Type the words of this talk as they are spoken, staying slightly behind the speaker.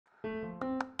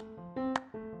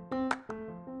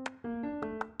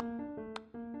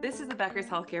This is the Becker's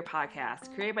Healthcare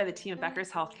Podcast, created by the team at Becker's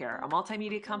Healthcare, a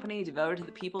multimedia company devoted to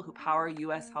the people who power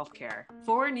U.S. healthcare.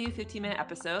 4 new 15-minute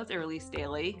episodes are released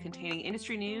daily, containing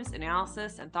industry news,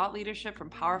 analysis, and thought leadership from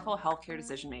powerful healthcare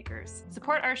decision makers.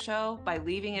 Support our show by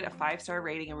leaving it a 5-star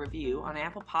rating and review on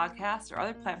Apple Podcasts or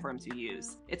other platforms you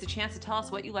use. It's a chance to tell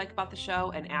us what you like about the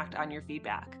show and act on your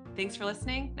feedback. Thanks for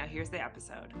listening. Now here's the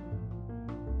episode.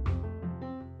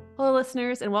 Hello,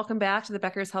 listeners, and welcome back to the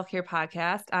Becker's Healthcare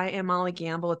Podcast. I am Molly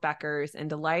Gamble with Becker's and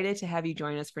delighted to have you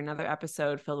join us for another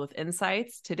episode filled with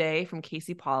insights today from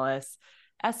Kasey Paulus,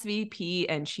 SVP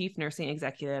and Chief Nursing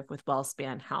Executive with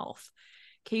Wellspan Health.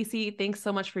 Kasey, thanks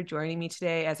so much for joining me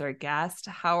today as our guest.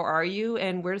 How are you,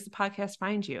 and where does the podcast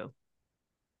find you?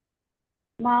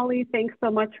 Molly, thanks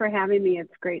so much for having me.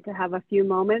 It's great to have a few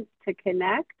moments to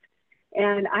connect.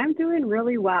 And I'm doing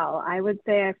really well. I would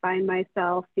say I find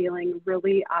myself feeling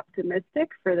really optimistic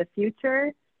for the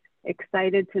future,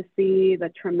 excited to see the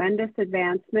tremendous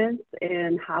advancements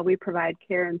in how we provide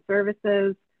care and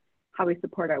services, how we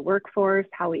support our workforce,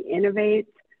 how we innovate.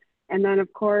 And then,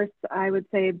 of course, I would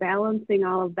say balancing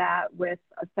all of that with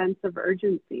a sense of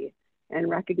urgency and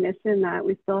recognition that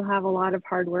we still have a lot of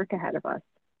hard work ahead of us.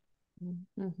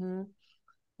 Mm-hmm.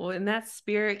 Well, in that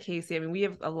spirit, Kasey, I mean, we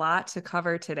have a lot to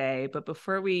cover today, but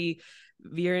before we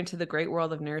veer into the great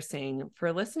world of nursing,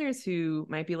 for listeners who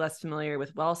might be less familiar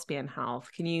with Wellspan Health,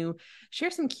 can you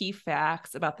share some key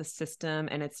facts about the system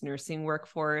and its nursing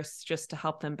workforce just to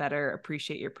help them better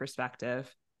appreciate your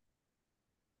perspective?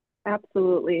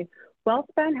 Absolutely.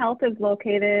 Wellspan Health is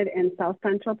located in South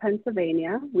Central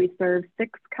Pennsylvania. We serve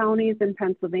 6 counties in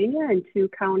Pennsylvania and 2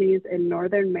 counties in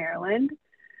Northern Maryland.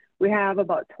 We have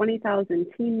about 20,000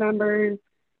 team members.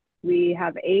 We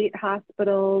have 8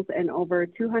 hospitals and over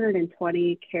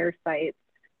 220 care sites.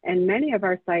 And many of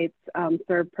our sites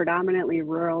serve predominantly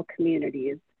rural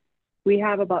communities. We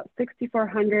have about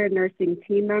 6,400 nursing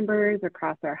team members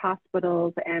across our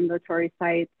hospitals, ambulatory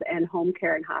sites, and home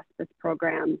care and hospice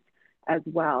programs as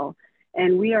well.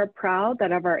 And we are proud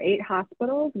that of our 8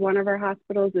 hospitals, 1 of our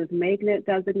hospitals is Magnet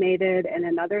designated, and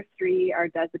another 3 are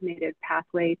designated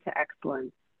Pathway to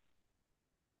Excellence.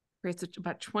 Great. So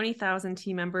about 20,000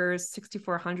 team members,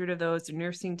 6,400 of those are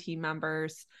nursing team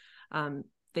members.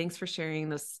 Thanks for sharing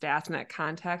those stats in that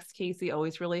context, Kasey.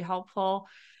 Always really helpful.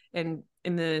 And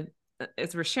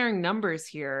as we're sharing numbers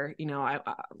here,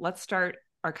 let's start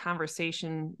our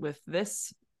conversation with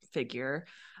this figure.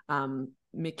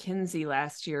 McKinsey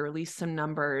last year released some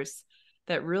numbers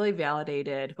that really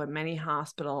validated what many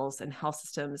hospitals and health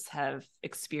systems have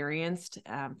experienced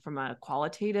from a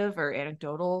qualitative or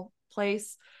anecdotal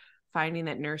place, finding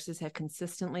that nurses have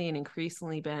consistently and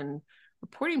increasingly been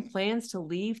reporting plans to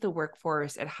leave the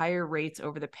workforce at higher rates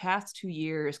over the past 2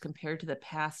 years compared to the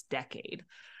past decade.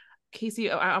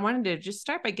 Kasey, I wanted to just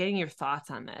start by getting your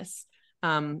thoughts on this.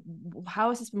 How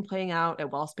has this been playing out at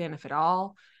Wellspan, if at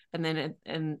all? And then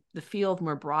in the field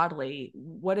more broadly,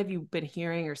 what have you been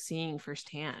hearing or seeing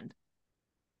firsthand?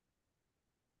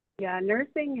 Yeah,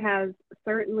 nursing has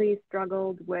certainly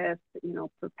struggled with,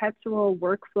 perpetual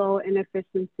workflow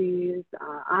inefficiencies,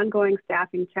 ongoing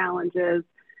staffing challenges,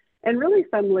 and really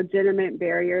some legitimate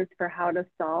barriers for how to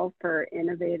solve for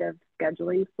innovative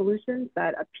scheduling solutions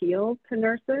that appeal to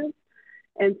nurses.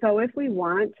 And so if we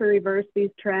want to reverse these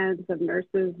trends of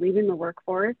nurses leaving the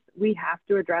workforce, we have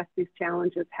to address these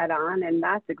challenges head on, and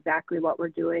that's exactly what we're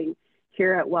doing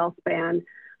here at Wellspan.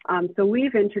 So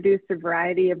we've introduced a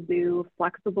variety of new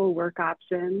flexible work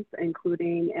options,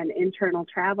 including an internal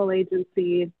travel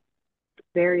agency,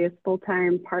 various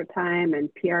full-time, part-time, and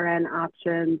PRN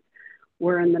options.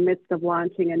 We're in the midst of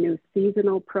launching a new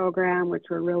seasonal program, which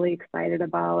we're really excited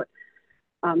about.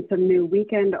 Some new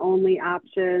weekend-only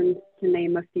options, to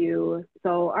name a few.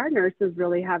 So our nurses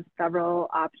really have several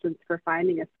options for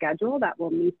finding a schedule that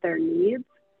will meet their needs.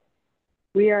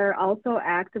 We are also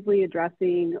actively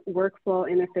addressing workflow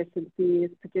inefficiencies,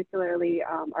 particularly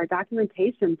our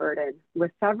documentation burden,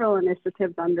 with several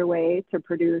initiatives underway to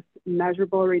produce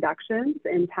measurable reductions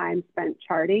in time spent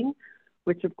charting,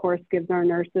 which of course gives our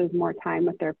nurses more time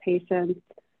with their patients.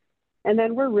 And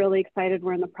then we're really excited.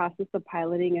 We're in the process of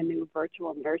piloting a new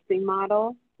virtual nursing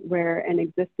model where an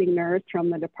existing nurse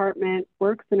from the department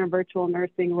works in a virtual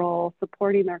nursing role,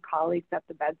 supporting their colleagues at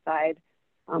the bedside,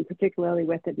 particularly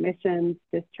with admissions,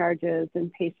 discharges,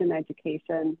 and patient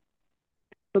education.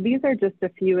 So these are just a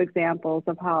few examples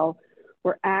of how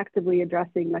we're actively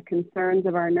addressing the concerns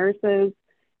of our nurses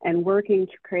and working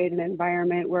to create an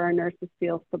environment where our nurses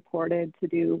feel supported to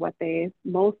do what they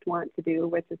most want to do,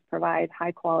 which is provide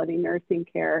high quality nursing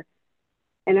care.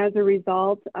 And as a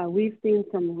result, we've seen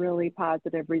some really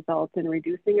positive results in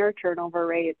reducing our turnover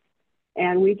rates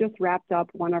And we just wrapped up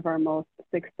one of our most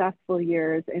successful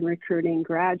years in recruiting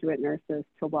graduate nurses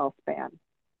to Wellspan.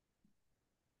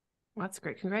 Well, that's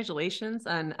great. Congratulations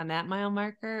on that mile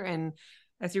marker. And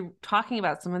as you're talking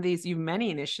about some of these, you have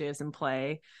many initiatives in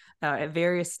play at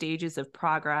various stages of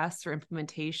progress or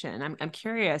implementation. I'm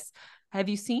curious, have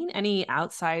you seen any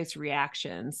outsized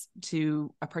reactions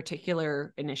to a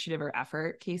particular initiative or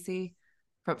effort, Kasey,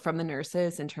 from the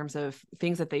nurses in terms of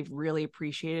things that they've really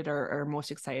appreciated or are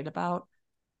most excited about?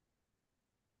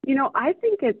 I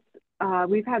think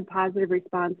we've had positive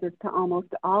responses to almost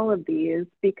all of these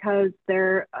because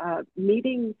they're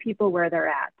meeting people where they're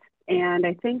at. And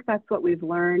I think that's what we've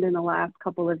learned in the last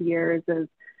couple of years is,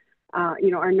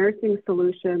 our nursing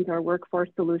solutions, our workforce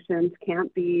solutions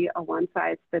can't be a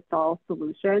one-size-fits-all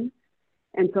solution.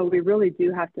 And so we really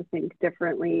do have to think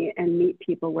differently and meet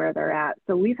people where they're at.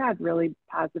 So we've had really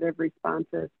positive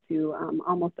responses to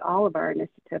almost all of our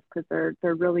initiatives because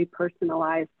they're really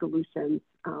personalized solutions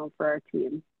for our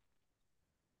team.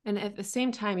 And at the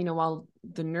same time, while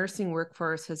the nursing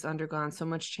workforce has undergone so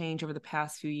much change over the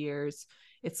past few years,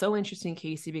 it's so interesting,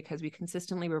 Kasey, because we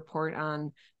consistently report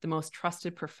on the most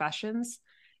trusted professions.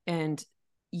 And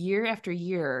year after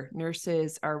year,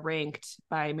 nurses are ranked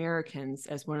by Americans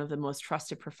as one of the most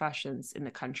trusted professions in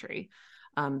the country.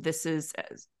 This is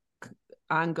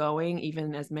ongoing,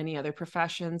 even as many other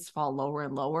professions fall lower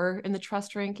and lower in the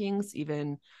trust rankings.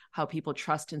 Even how people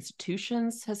trust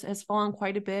institutions has fallen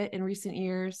quite a bit in recent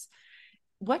years.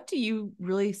 What do you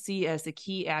really see as the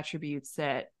key attributes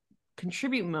that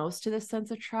contribute most to this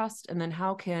sense of trust? And then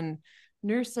how can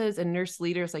nurses and nurse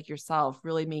leaders like yourself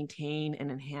really maintain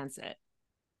and enhance it?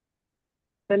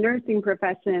 The nursing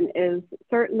profession is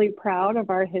certainly proud of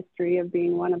our history of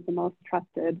being one of the most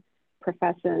trusted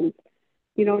professions.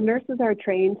 Nurses are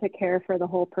trained to care for the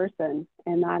whole person,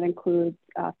 and that includes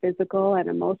physical and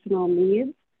emotional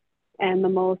needs. And the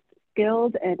most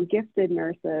skilled and gifted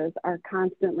nurses are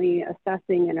constantly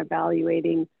assessing and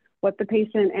evaluating what the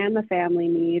patient and the family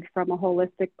need from a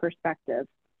holistic perspective.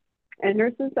 And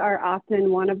nurses are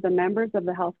often one of the members of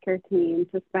the healthcare team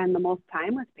to spend the most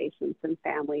time with patients and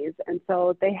families. And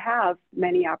so they have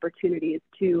many opportunities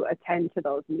to attend to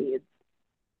those needs.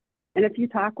 And if you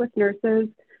talk with nurses,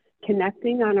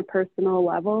 connecting on a personal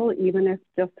level, even if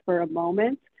just for a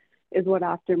moment, is what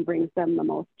often brings them the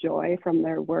most joy from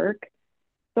their work.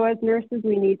 So as nurses,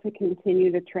 we need to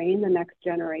continue to train the next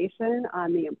generation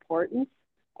on the importance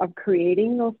of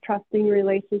creating those trusting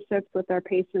relationships with our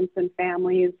patients and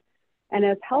families. And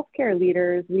as healthcare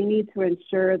leaders, we need to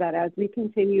ensure that as we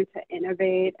continue to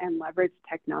innovate and leverage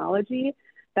technology,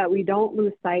 that we don't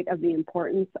lose sight of the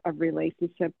importance of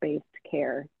relationship-based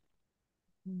care.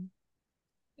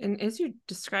 And as you're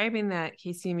describing that,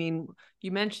 Kasey,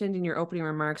 you mentioned in your opening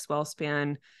remarks,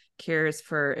 Wellspan cares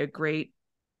for a great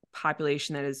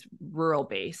population that is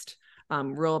rural-based,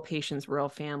 rural patients, rural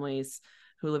families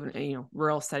who live in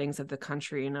rural settings of the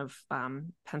country and of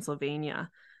Pennsylvania.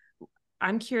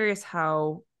 I'm curious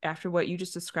how, after what you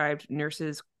just described,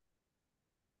 nurses'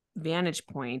 vantage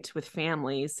point with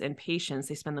families and patients,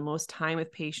 they spend the most time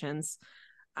with patients.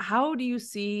 How do you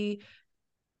see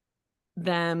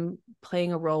them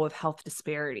playing a role with health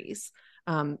disparities?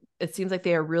 It seems like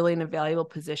they are really in a valuable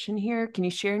position here. Can you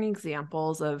share any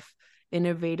examples of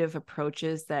innovative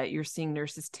approaches that you're seeing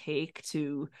nurses take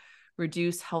to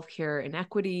reduce healthcare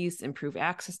inequities, improve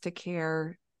access to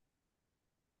care?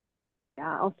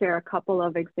 Yeah, I'll share a couple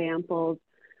of examples.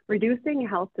 Reducing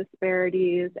health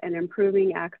disparities and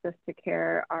improving access to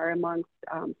care are amongst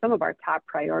some of our top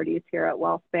priorities here at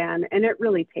Wellspan, and it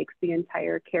really takes the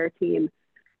entire care team.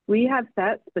 We have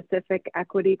set specific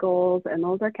equity goals, and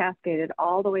those are cascaded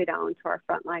all the way down to our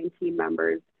frontline team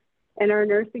members. And our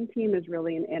nursing team is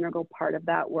really an integral part of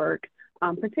that work,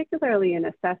 particularly in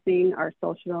assessing our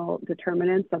social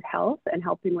determinants of health and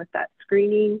helping with that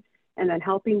screening, and then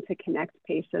helping to connect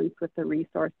patients with the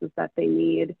resources that they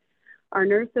need. Our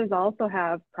nurses also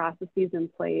have processes in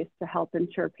place to help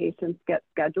ensure patients get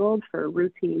scheduled for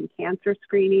routine cancer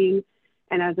screening.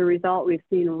 And as a result, we've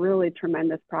seen really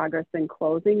tremendous progress in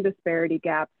closing disparity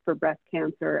gaps for breast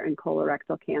cancer and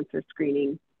colorectal cancer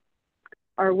screening.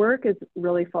 Our work is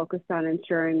really focused on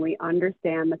ensuring we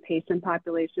understand the patient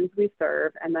populations we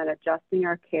serve and then adjusting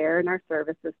our care and our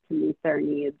services to meet their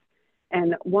needs.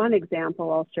 And one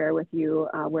example I'll share with you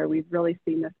where we've really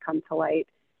seen this come to light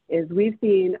is we've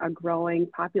seen a growing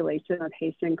population of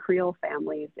Haitian Creole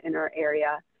families in our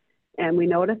area. And we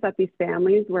noticed that these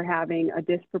families were having a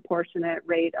disproportionate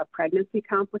rate of pregnancy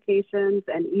complications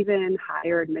and even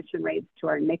higher admission rates to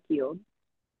our NICU.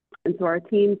 And so our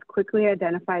teams quickly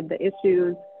identified the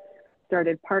issues,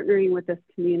 started partnering with this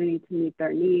community to meet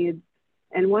their needs,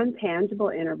 And one tangible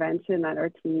intervention that our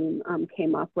team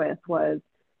came up with was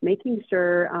making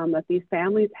sure that these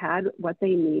families had what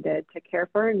they needed to care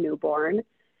for a newborn,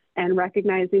 and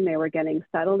recognizing they were getting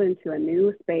settled into a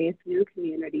new space, new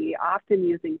community, often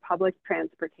using public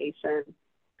transportation.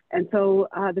 And so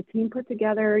the team put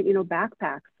together,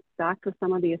 backpacks stocked with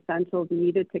some of the essentials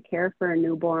needed to care for a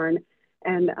newborn,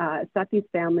 and set these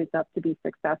families up to be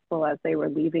successful as they were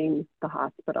leaving the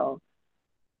hospital.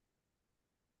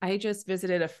 I just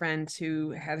visited a friend who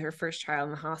had her first child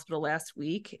in the hospital last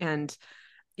week, and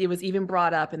it was even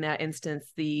brought up in that instance,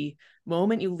 the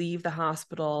moment you leave the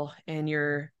hospital and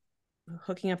you're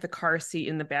hooking up the car seat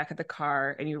in the back of the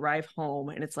car and you arrive home,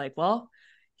 and it's like, well,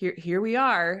 here we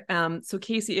are. So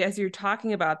Kasey, as you're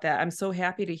talking about that, I'm so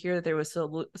happy to hear that there was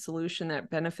a solution that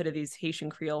benefited these Haitian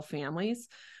Creole families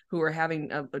who are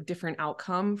having a different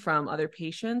outcome from other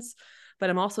patients. But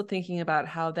I'm also thinking about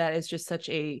how that is just such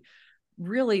a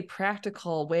really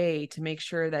practical way to make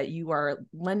sure that you are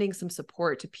lending some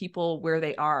support to people where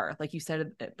they are, like you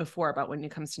said before about when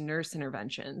it comes to nurse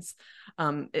interventions.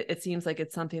 It seems like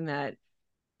it's something that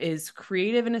is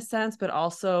creative in a sense, but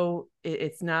also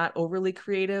it's not overly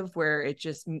creative where it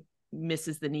just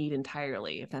misses the need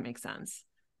entirely, if that makes sense.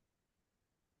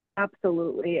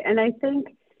 Absolutely. And I think,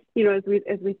 as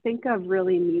we think of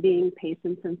really meeting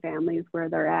patients and families where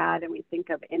they're at, and we think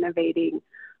of innovating,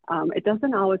 it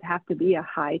doesn't always have to be a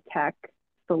high-tech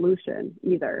solution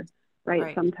either,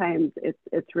 right? Sometimes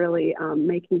it's really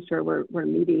making sure we're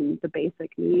meeting the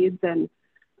basic needs and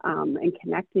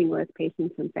connecting with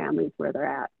patients and families where they're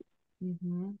at.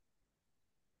 Mm-hmm.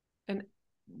 And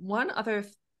one other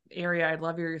area I'd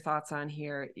love your thoughts on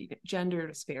here, gender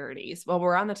disparities. Well,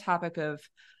 we're on the topic of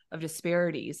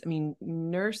disparities. I mean,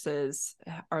 nurses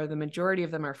the majority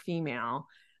of them are female.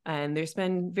 And there's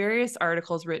been various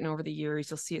articles written over the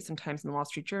years. You'll see it sometimes in the Wall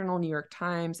Street Journal, New York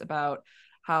Times, about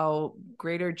how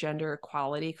greater gender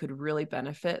equality could really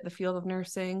benefit the field of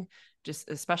nursing,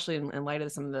 just especially in light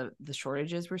of some of the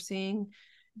shortages we're seeing.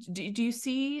 Do you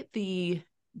see the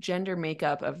gender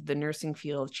makeup of the nursing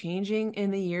field changing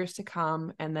in the years to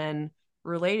come? And then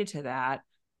related to that,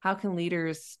 how can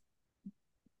leaders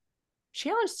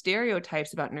challenge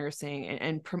stereotypes about nursing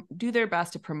and do their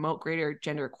best to promote greater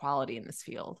gender equality in this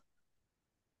field?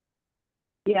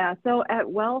 Yeah, so at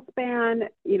Wellspan,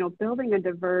 building a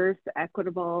diverse,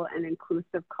 equitable, and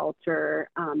inclusive culture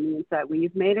means that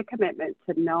we've made a commitment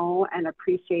to know and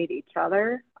appreciate each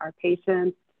other, our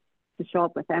patients, to show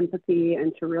up with empathy,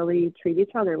 and to really treat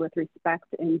each other with respect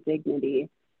and dignity.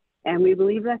 And we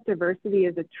believe that diversity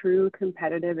is a true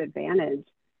competitive advantage.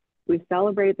 We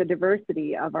celebrate the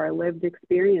diversity of our lived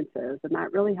experiences, and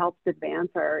that really helps advance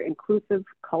our inclusive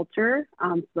culture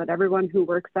so that everyone who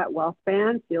works at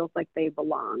Wellspan feels like they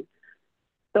belong.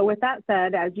 So with that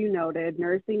said, as you noted,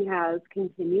 nursing has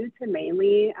continued to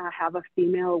mainly have a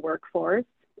female workforce,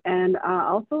 and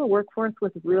also a workforce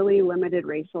with really limited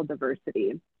racial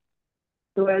diversity.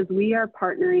 So as we are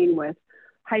partnering with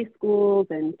high schools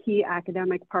and key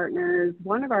academic partners,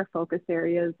 one of our focus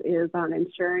areas is on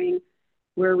ensuring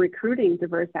we're recruiting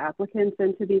diverse applicants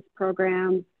into these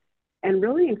programs and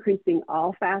really increasing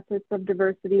all facets of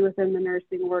diversity within the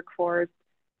nursing workforce.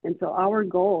 And so our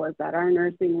goal is that our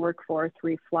nursing workforce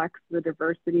reflects the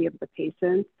diversity of the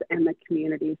patients and the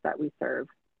communities that we serve.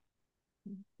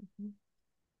 Mm-hmm.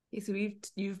 Okay,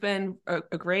 so you've been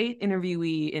a great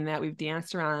interviewee in that we've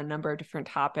danced around a number of different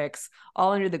topics,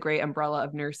 all under the great umbrella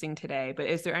of nursing today. But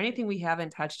is there anything we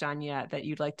haven't touched on yet that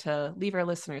you'd like to leave our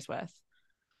listeners with?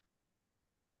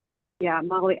 Yeah,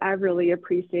 Molly, I really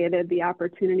appreciated the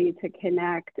opportunity to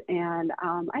connect. And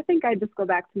I think I just go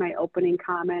back to my opening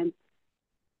comments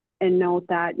and note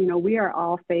that, we are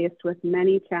all faced with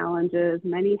many challenges,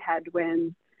 many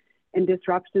headwinds and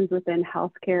disruptions within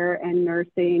healthcare and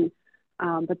nursing.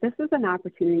 But this is an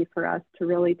opportunity for us to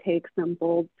really take some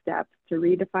bold steps to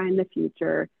redefine the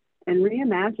future and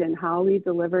reimagine how we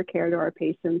deliver care to our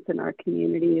patients and our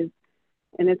communities.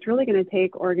 And it's really going to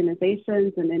take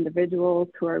organizations and individuals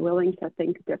who are willing to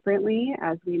think differently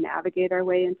as we navigate our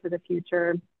way into the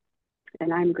future.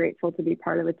 And I'm grateful to be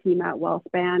part of a team at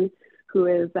Wellspan who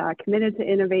is committed to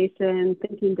innovation,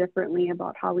 thinking differently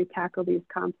about how we tackle these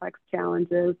complex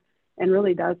challenges, and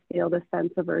really does feel this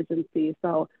sense of urgency.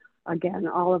 So again,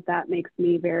 all of that makes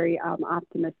me very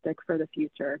optimistic for the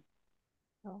future.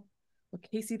 Well,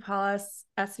 Kasey Paulus,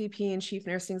 SVP and Chief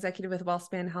Nursing Executive with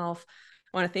Wellspan Health,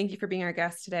 I want to thank you for being our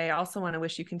guest today. I also want to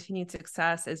wish you continued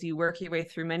success as you work your way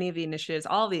through many of the initiatives,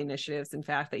 all the initiatives, in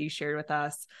fact, that you shared with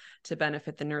us to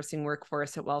benefit the nursing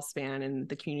workforce at Wellspan and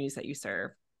the communities that you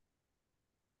serve.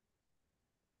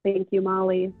 Thank you,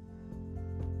 Molly.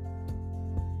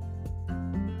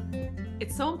 It's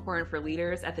It's so important for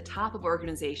leaders at the top of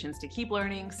organizations to keep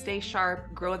learning, stay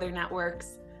sharp, grow their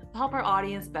networks. To help our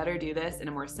audience better do this in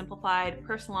a more simplified,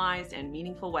 personalized, and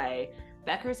meaningful way,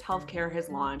 Becker's Healthcare has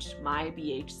launched My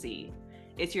BHC.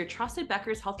 It's your trusted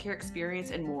Becker's healthcare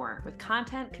experience and more, with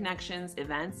content, connections,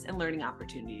 events, and learning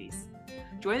opportunities.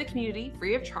 Join the community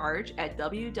free of charge at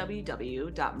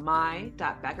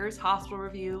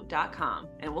www.my.beckershospitalreview.com,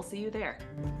 and we'll see you there.